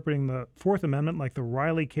cases interpreting the Fourth Amendment, like the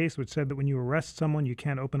Riley case, which said that when you arrest someone, you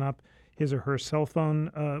can't open up his or her cell phone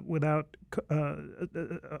without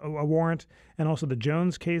a warrant, and also the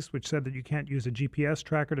Jones case, which said that you can't use a GPS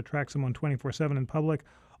tracker to track someone 24/7 in public,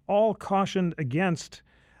 all cautioned against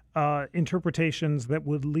interpretations that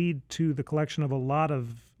would lead to the collection of a lot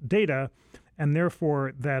of data, and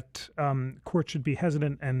therefore that courts should be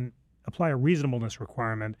hesitant and apply a reasonableness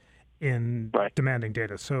requirement in demanding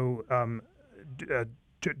data. So,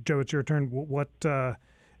 Joe, it's your turn. What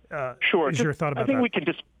sure. is your thought about that? I think we can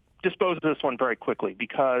dispose of this one very quickly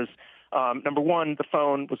because, number one, the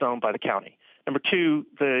phone was owned by the county. Number two,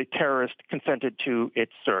 the terrorist consented to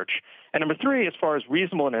its search. And number three, as far as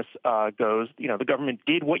reasonableness goes, the government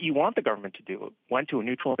did what you want the government to do. It went to a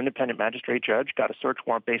neutral, independent magistrate judge, got a search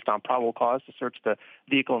warrant based on probable cause to search the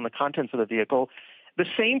vehicle and the contents of the vehicle. The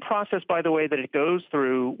same process, by the way, that it goes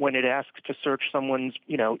through when it asks to search someone's,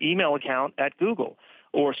 email account at Google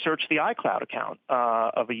or search the iCloud account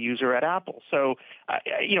of a user at Apple. So,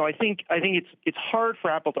 I think it's hard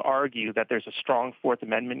for Apple to argue that there's a strong Fourth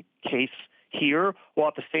Amendment case here, while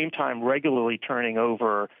at the same time regularly turning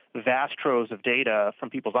over vast troves of data from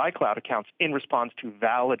people's iCloud accounts in response to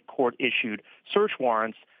valid court-issued search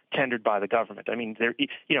warrants tendered by the government. I mean,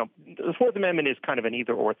 the Fourth Amendment is kind of an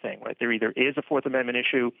either-or thing, right? There either is a Fourth Amendment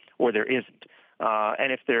issue or there isn't.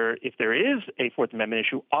 And if there is a Fourth Amendment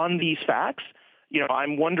issue on these facts,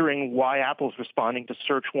 I'm wondering why Apple's responding to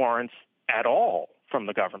search warrants at all from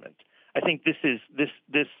the government. I think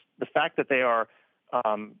the fact that they are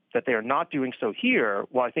not doing so here.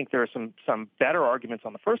 While I think there are some better arguments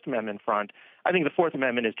on the First Amendment front, I think the Fourth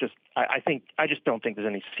Amendment is just. I just don't think there's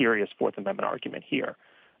any serious Fourth Amendment argument here.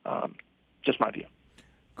 Just my view.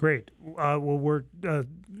 Great. Well, we're going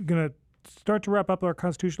to start to wrap up our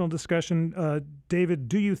constitutional discussion. David,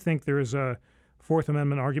 do you think there is a Fourth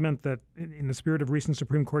Amendment argument that, in the spirit of recent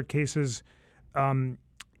Supreme Court cases,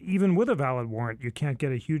 even with a valid warrant, you can't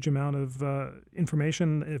get a huge amount of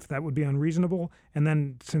information if that would be unreasonable? And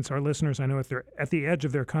then, since our listeners, I know if they're at the edge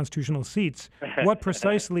of their constitutional seats, what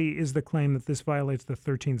precisely is the claim that this violates the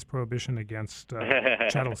 13th prohibition against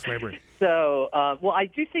chattel slavery? So, I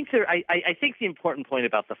do think I think the important point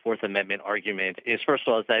about the Fourth Amendment argument is, first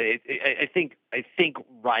of all, is that I think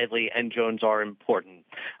Riley and Jones are important.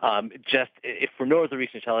 Just if for no other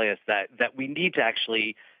reason, telling us that we need to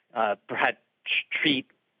actually perhaps treat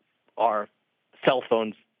our cell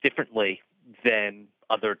phones differently than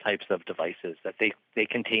other types of devices, that they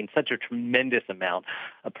contain such a tremendous amount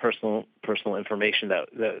of personal information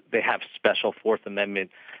that they have special Fourth Amendment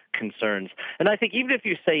concerns. And I think even if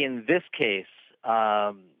you say in this case,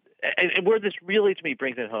 and where this really to me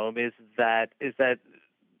brings it home is that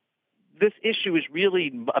this issue is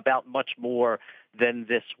really about much more than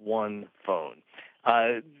this one phone.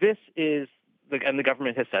 This is, and the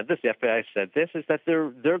government has said this, the FBI has said this, is that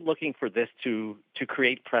they're looking for this to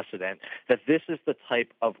create precedent, that this is the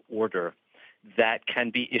type of order that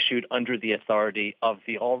can be issued under the authority of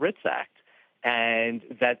the All Writs Act, and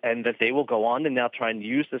that they will go on and now try and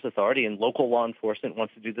use this authority, and local law enforcement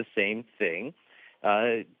wants to do the same thing,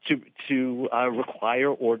 to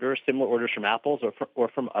require similar orders from Apple's or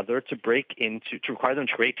from other to require them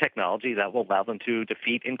to create technology that will allow them to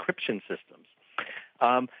defeat encryption systems.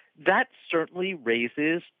 That certainly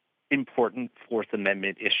raises important Fourth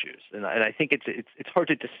Amendment issues, and I think it's hard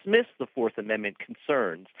to dismiss the Fourth Amendment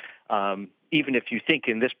concerns, even if you think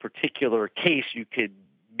in this particular case you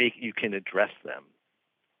can address them.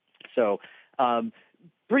 So,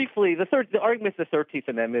 briefly, the argument of the 13th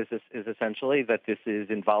Amendment is essentially that this is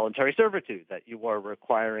involuntary servitude, that you are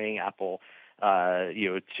requiring Apple,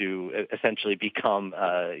 to essentially become,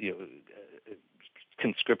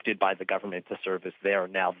 conscripted by the government to serve as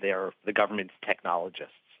the government's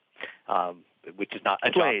technologists, which is not a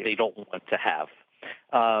job they don't want to have.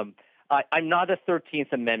 I'm not a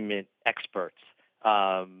 13th Amendment expert,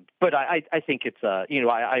 but I think it's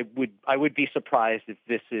I would be surprised if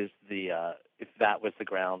this is if that was the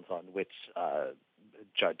grounds on which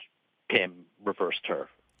Judge Pim reversed her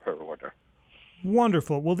order.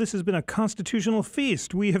 Wonderful. Well, this has been a constitutional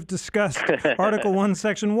feast. We have discussed Article 1,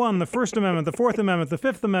 Section 1, the First Amendment, the Fourth Amendment, the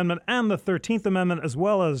Fifth Amendment, and the 13th Amendment, as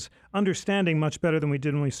well as understanding much better than we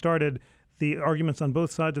did when we started the arguments on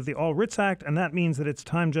both sides of the All Writs Act. And that means that it's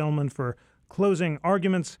time, gentlemen, for closing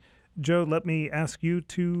arguments. Joe, let me ask you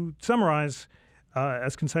to summarize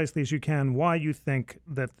as concisely as you can why you think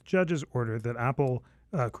that the judge's order that Apple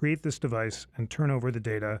create this device and turn over the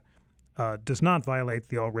data does not violate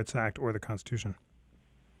the All Writs Act or the Constitution.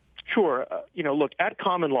 Sure. Look, at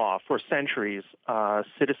common law for centuries,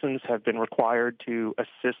 citizens have been required to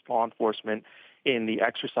assist law enforcement in the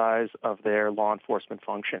exercise of their law enforcement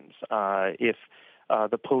functions. If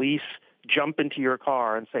the police jump into your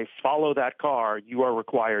car and say, follow that car, you are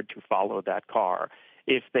required to follow that car.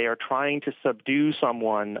 If they are trying to subdue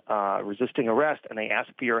someone resisting arrest and they ask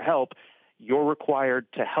for your help, you're required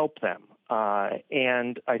to help them.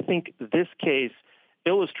 And I think this case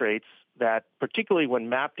illustrates that, particularly when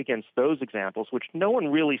mapped against those examples, which no one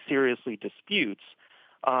really seriously disputes,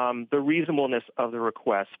 the reasonableness of the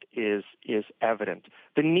request is evident.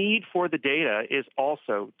 The need for the data is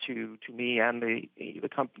also, to me and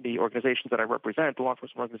the organizations that I represent, the law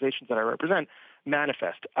enforcement organizations that I represent,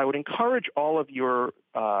 manifest. I would encourage all of your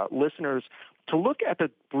listeners to look at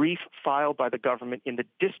the brief filed by the government in the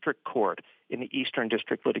district court in the Eastern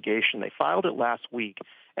District litigation. They filed it last week,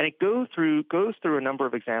 and it goes through a number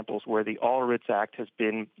of examples where the All Writs Act has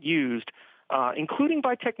been used, including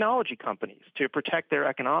by technology companies, to protect their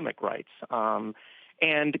economic rights,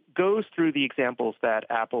 and goes through the examples that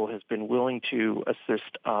Apple has been willing to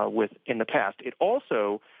assist with in the past. It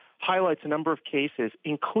also highlights a number of cases,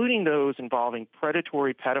 including those involving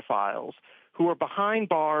predatory pedophiles who are behind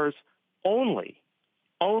bars only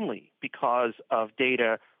because of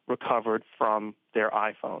data recovered from their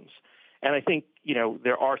iPhones. And I think,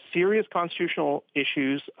 there are serious constitutional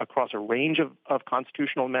issues across a range of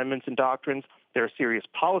constitutional amendments and doctrines. There are serious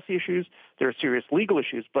policy issues. There are serious legal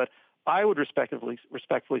issues. But I would respectfully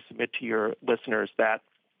submit to your listeners that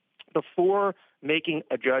before making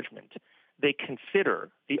a judgment, they consider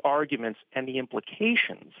the arguments and the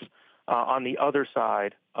implications on the other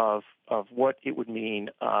side of what it would mean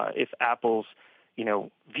if Apple's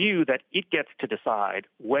view that it gets to decide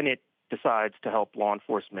when it decides to help law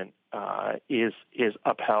enforcement is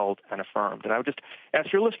upheld and affirmed. And I would just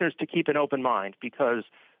ask your listeners to keep an open mind, because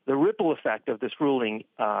the ripple effect of this ruling,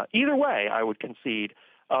 either way, I would concede,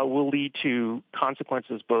 will lead to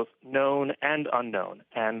consequences both known and unknown,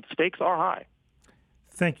 and stakes are high.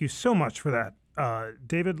 Thank you so much for that.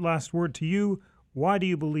 David, last word to you. Why do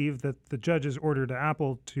you believe that the judge's order to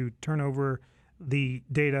Apple to turn over the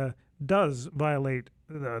data does violate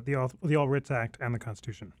the All Writs Act and the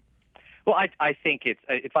Constitution? Well, I think it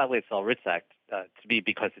violates the All Writs Act to me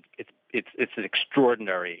because it's an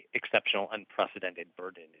extraordinary, exceptional, unprecedented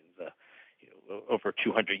burden in the over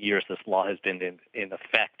 200 years this law has been in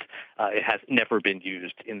effect. It has never been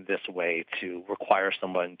used in this way to require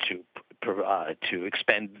someone to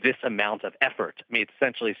expend this amount of effort. I mean, it's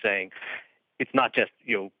essentially saying it's not just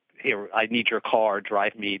here, I need your car,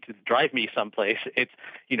 drive me someplace. It's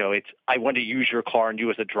I want to use your car and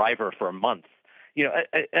you as a driver for a month.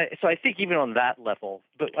 So I think even on that level,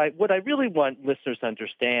 but what I really want listeners to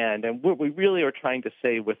understand, and what we really are trying to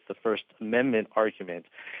say with the First Amendment argument,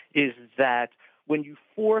 is that when you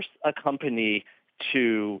force a company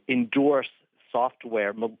to endorse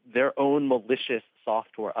software, their own malicious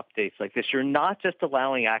software updates like this, you're not just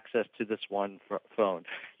allowing access to this one phone.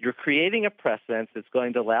 You're creating a precedent that's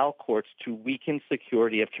going to allow courts to weaken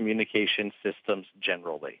security of communication systems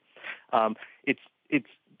generally.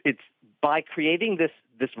 It's by creating this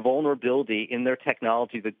vulnerability in their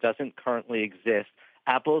technology that doesn't currently exist,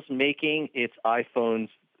 Apple's making its iPhones,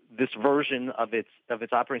 this version of its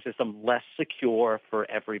operating system, less secure for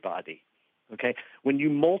everybody. Okay, when you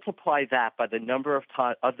multiply that by the number of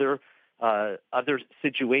other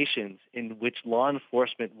situations in which law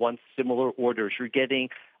enforcement wants similar orders, you're getting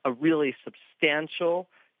a really substantial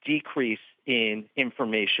decrease in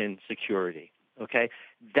information security. Okay,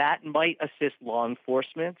 that might assist law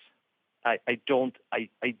enforcement. I don't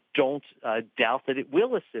doubt that it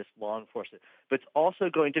will assist law enforcement, but it's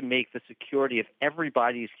also going to make the security of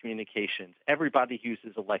everybody's communications, everybody who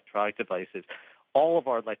uses electronic devices, all of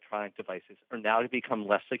our electronic devices are now to become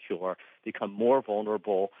less secure, become more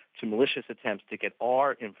vulnerable to malicious attempts to get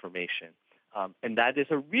our information. And that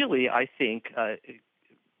is a really, I think,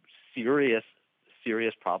 serious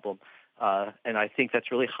problem. And I think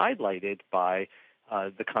that's really highlighted by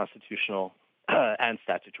the constitutional and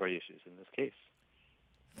statutory issues in this case.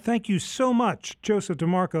 Thank you so much, Joseph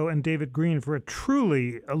DeMarco and David Green, for a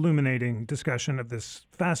truly illuminating discussion of this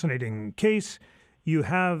fascinating case. You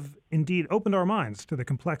have indeed opened our minds to the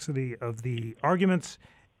complexity of the arguments,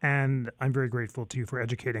 and I'm very grateful to you for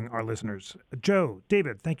educating our listeners. Joe,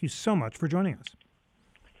 David, thank you so much for joining us.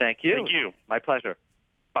 Thank you. Thank you. My pleasure.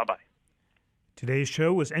 Bye-bye. Today's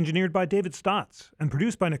show was engineered by David Stotz and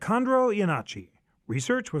produced by Nicandro Iannacci.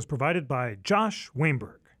 Research was provided by Josh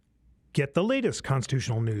Weinberg. Get the latest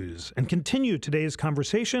constitutional news and continue today's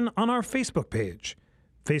conversation on our Facebook page,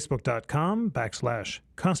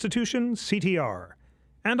 facebook.com/ConstitutionCTR,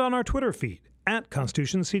 and on our Twitter feed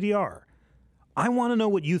 @ConstitutionCTR. I want to know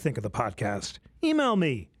what you think of the podcast. Email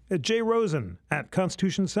me at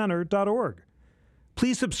jrosen@constitutioncenter.org.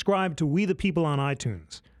 Please subscribe to We the People on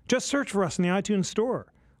iTunes. Just search for us in the iTunes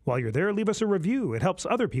store. While you're there, leave us a review. It helps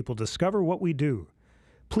other people discover what we do.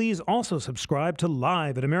 Please also subscribe to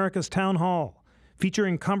Live at America's Town Hall,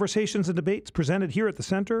 featuring conversations and debates presented here at the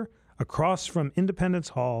Center, across from Independence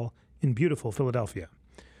Hall in beautiful Philadelphia.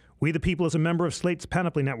 We the People is a member of Slate's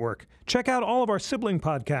Panoply Network. Check out all of our sibling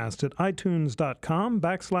podcasts at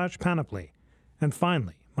itunes.com/panoply. And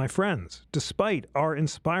finally, my friends, despite our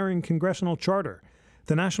inspiring congressional charter,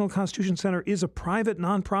 the National Constitution Center is a private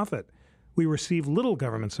nonprofit. We receive little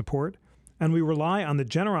government support, and we rely on the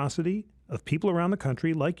generosity of people around the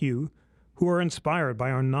country like you who are inspired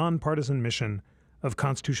by our nonpartisan mission of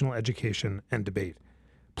constitutional education and debate.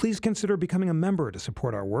 Please consider becoming a member to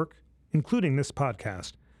support our work, including this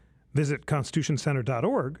podcast. Visit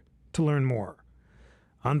constitutioncenter.org to learn more.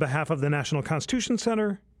 On behalf of the National Constitution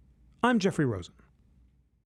Center, I'm Jeffrey Rosen.